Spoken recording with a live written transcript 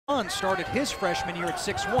Started his freshman year at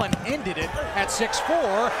 6'1", ended it at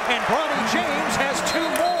 6'4", and Bronny James has 2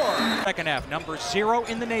 more. Second half, number 0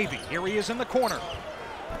 in the Navy. Here he is in the corner.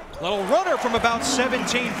 Little runner from about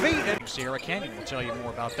 17 feet. Sierra Canyon will tell you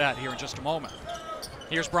more about that here in just a moment.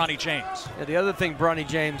 Here's Bronny James. Yeah, the other thing Bronny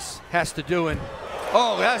James has to do,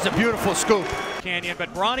 oh, that's a beautiful scoop. Canyon,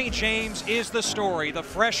 but Bronny James is the story. The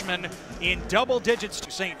freshman in double digits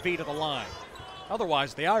to St. Vita the line.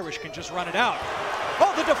 Otherwise, the Irish can just run it out.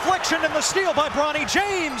 Oh, the deflection and the steal by Bronny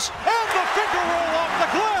James, and the finger roll off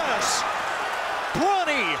the glass.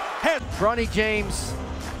 Bronny James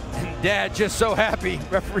and Dad just so happy.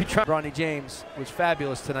 Referee Bronny James was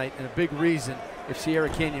fabulous tonight, and a big reason if Sierra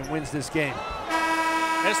Canyon wins this game.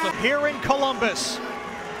 Here in Columbus,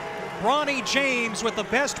 Bronny James with the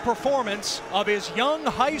best performance of his young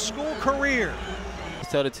high school career.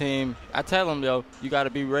 Tell the team, I tell them, yo, you got to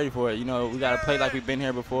be ready for it. You know, we got to play like we've been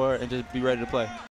here before and just be ready to play.